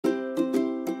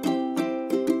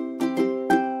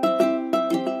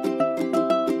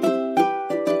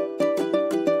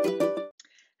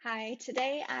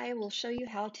will show you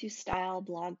how to style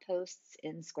blog posts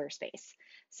in Squarespace.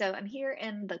 So I'm here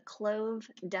in the Clove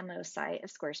demo site of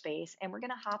Squarespace, and we're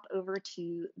going to hop over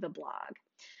to the blog.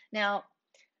 Now,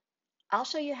 I'll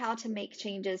show you how to make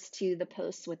changes to the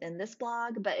posts within this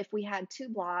blog, but if we had two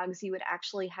blogs, you would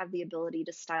actually have the ability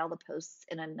to style the posts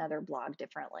in another blog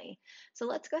differently. So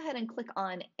let's go ahead and click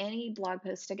on any blog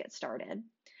post to get started.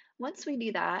 Once we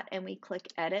do that and we click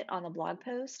edit on the blog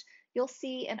post, you'll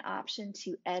see an option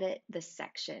to edit the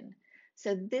section.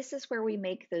 So this is where we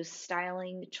make those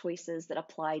styling choices that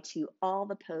apply to all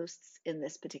the posts in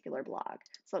this particular blog.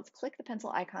 So let's click the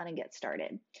pencil icon and get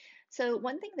started. So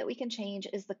one thing that we can change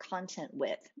is the content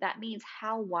width. That means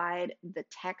how wide the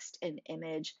text and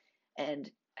image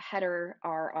and header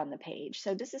are on the page.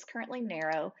 So this is currently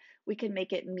narrow. We can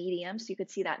make it medium, so you could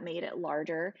see that made it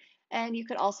larger. And you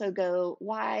could also go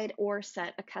wide or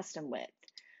set a custom width.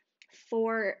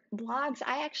 For blogs,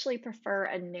 I actually prefer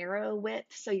a narrow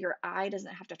width so your eye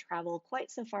doesn't have to travel quite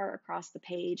so far across the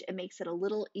page. It makes it a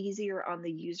little easier on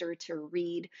the user to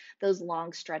read those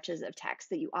long stretches of text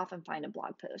that you often find in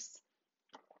blog posts.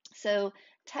 So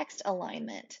text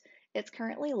alignment, it's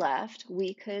currently left.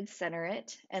 We could center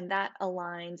it, and that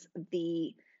aligns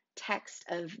the text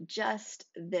of just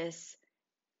this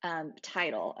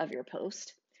title of your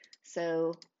post.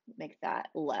 So make that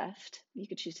left. You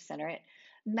could choose to center it.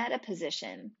 Meta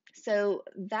position. So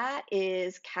that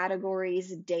is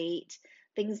categories, date,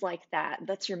 things like that.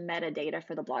 That's your metadata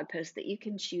for the blog post that you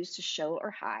can choose to show or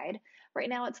hide. Right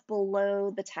now it's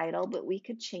below the title, but we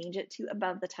could change it to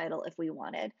above the title if we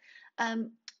wanted.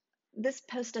 This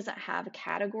post doesn't have a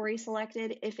category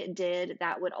selected. If it did,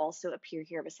 that would also appear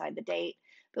here beside the date,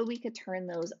 but we could turn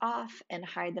those off and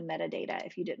hide the metadata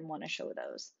if you didn't want to show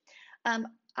those.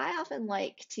 I often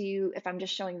like to, if I'm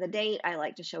just showing the date, I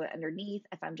like to show it underneath.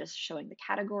 If I'm just showing the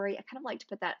category, I kind of like to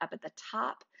put that up at the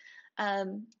top.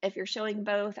 If you're showing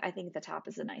both, I think the top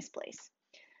is a nice place.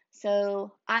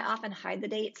 So I often hide the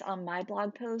dates on my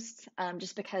blog posts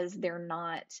just because they're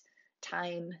not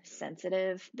time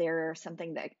sensitive. They're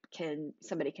something that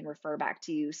somebody can refer back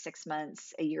to 6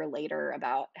 months, a year later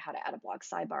about how to add a blog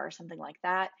sidebar or something like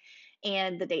that.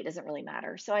 And the date doesn't really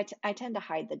matter. So I tend to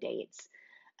hide the dates.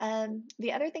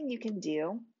 The other thing you can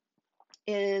do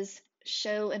is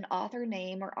show an author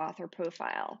name or author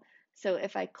profile. So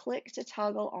if I click to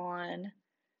toggle on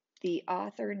the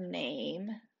author name,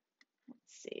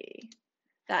 let's see,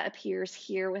 that appears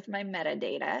here with my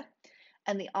metadata,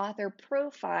 and the author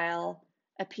profile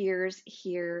appears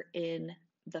here in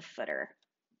the footer.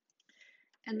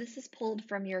 And this is pulled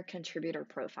from your contributor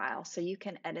profile, so you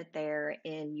can edit there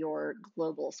in your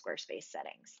global Squarespace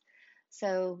settings.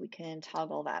 So we can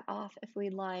toggle that off if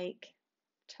we'd like,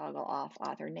 toggle off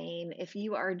author name. If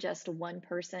you are just one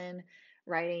person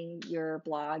writing your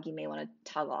blog, you may want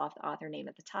to toggle off the author name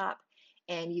at the top,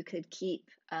 and you could keep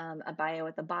a bio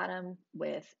at the bottom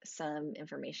with some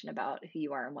information about who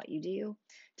you are and what you do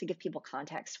to give people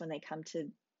context when they come to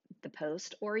the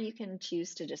post, or you can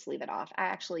choose to just leave it off. I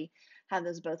actually have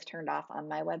those both turned off on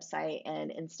my website,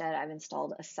 and instead I've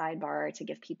installed a sidebar to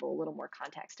give people a little more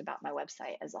context about my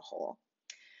website as a whole.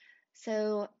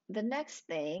 So the next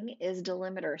thing is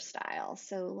delimiter style.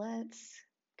 So let's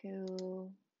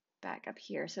go back up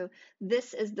here. So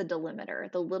this is the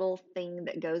delimiter, the little thing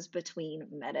that goes between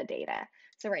metadata.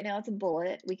 So right now it's a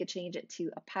bullet. We could change it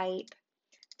to a pipe,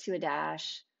 to a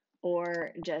dash,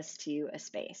 or just to a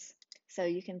space. So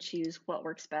you can choose what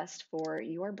works best for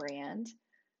your brand.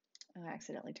 Oh, I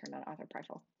accidentally turned on author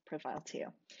profile too.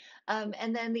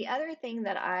 And then the other thing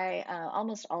that I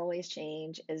almost always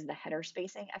change is the header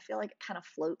spacing. I feel like it kind of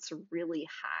floats really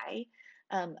high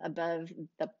above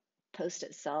the post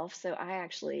itself. So I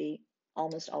actually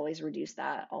almost always reduce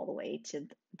that all the way to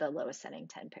the lowest setting,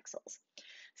 10 pixels.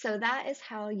 So that is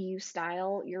how you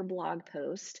style your blog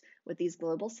post with these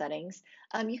global settings.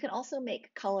 You can also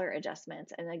make color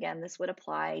adjustments. And again, this would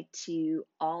apply to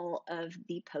all of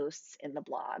the posts in the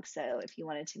blog. So if you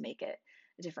wanted to make it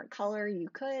a different color, you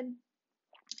could.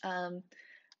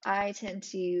 I tend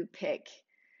to pick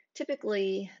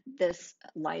typically this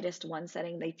lightest one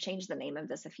setting. They've changed the name of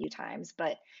this a few times,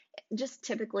 but just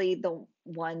typically the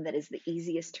one that is the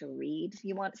easiest to read.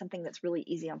 You want something that's really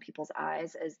easy on people's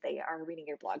eyes as they are reading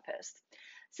your blog post.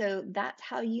 So that's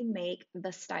how you make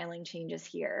the styling changes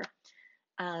here.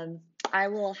 I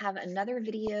will have another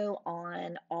video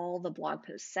on all the blog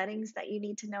post settings that you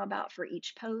need to know about for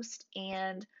each post,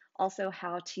 and also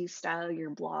how to style your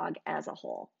blog as a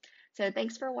whole. So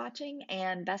thanks for watching,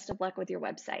 and best of luck with your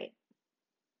website.